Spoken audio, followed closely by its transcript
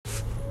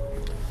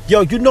Yo,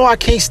 you know I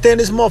can't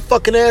stand this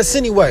motherfucking ass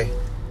anyway.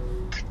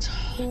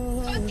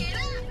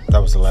 That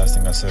was the last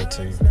thing I said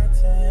to you.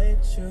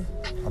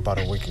 About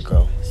a week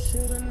ago.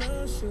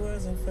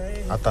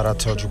 I thought I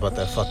told you about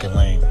that fucking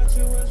lane.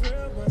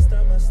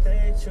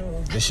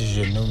 This is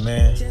your new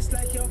man?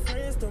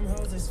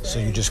 So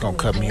you just gonna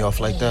cut me off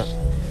like that?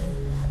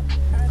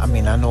 I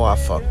mean, I know I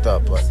fucked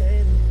up, but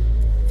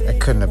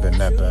it couldn't have been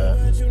that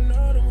bad.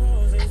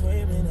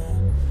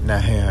 Now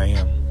here I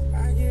am.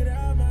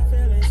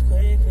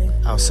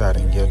 Outside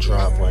in your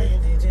driveway.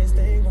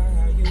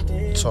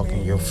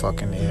 Talking your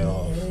fucking ear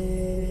off.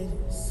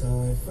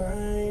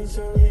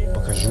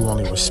 Because you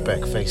only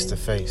respect face to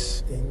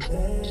face.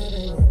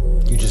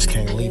 You just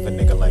can't leave a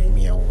nigga like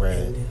me on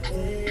red.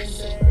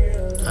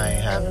 I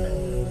ain't having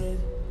it.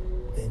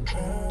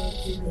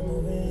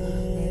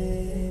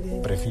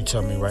 But if you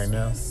tell me right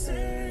now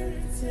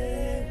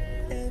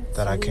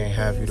that I can't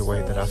have you the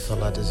way that I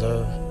feel I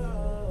deserve,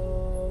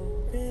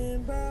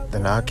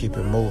 then I'll keep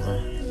it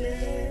moving.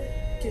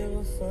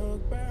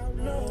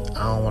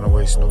 I don't want to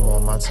waste no more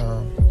of my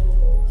time,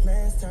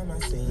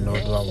 nor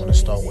do I want to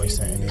start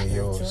wasting any of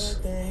yours.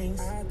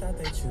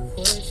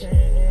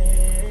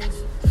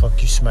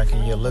 Fuck you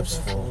smacking your lips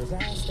for?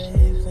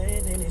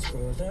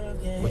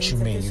 What you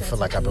mean? You feel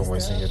like I've been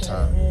wasting your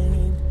time?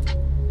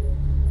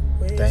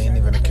 That ain't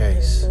even the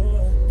case.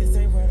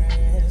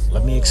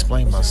 Let me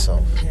explain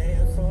myself.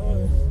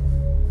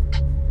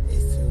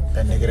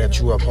 That nigga that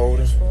you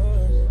upholding,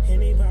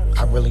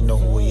 I really know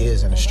who he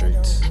is in the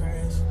streets.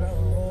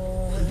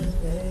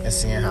 And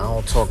seeing how I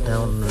don't talk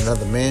down on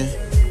another man,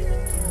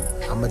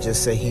 I'ma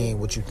just say he ain't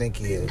what you think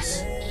he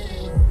is.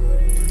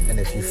 And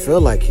if you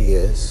feel like he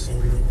is,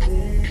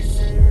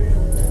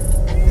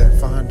 then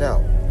find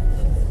out.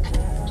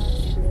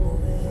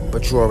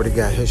 But you already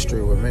got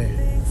history with me.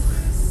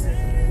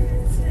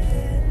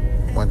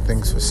 One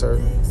thing's for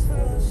certain,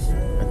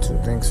 and two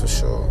things for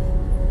sure.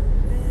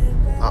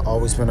 I've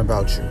always been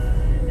about you.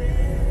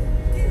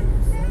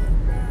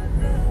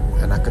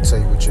 And I could tell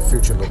you what your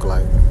future look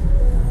like.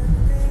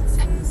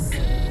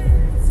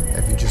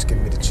 If you just give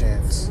me the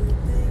chance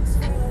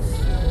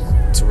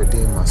to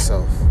redeem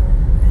myself.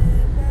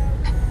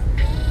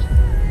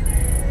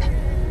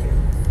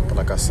 But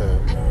like I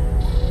said,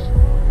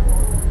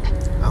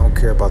 I don't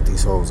care about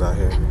these hoes out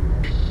here.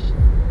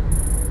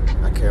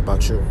 I care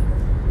about you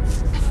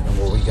and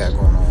what we got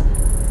going on.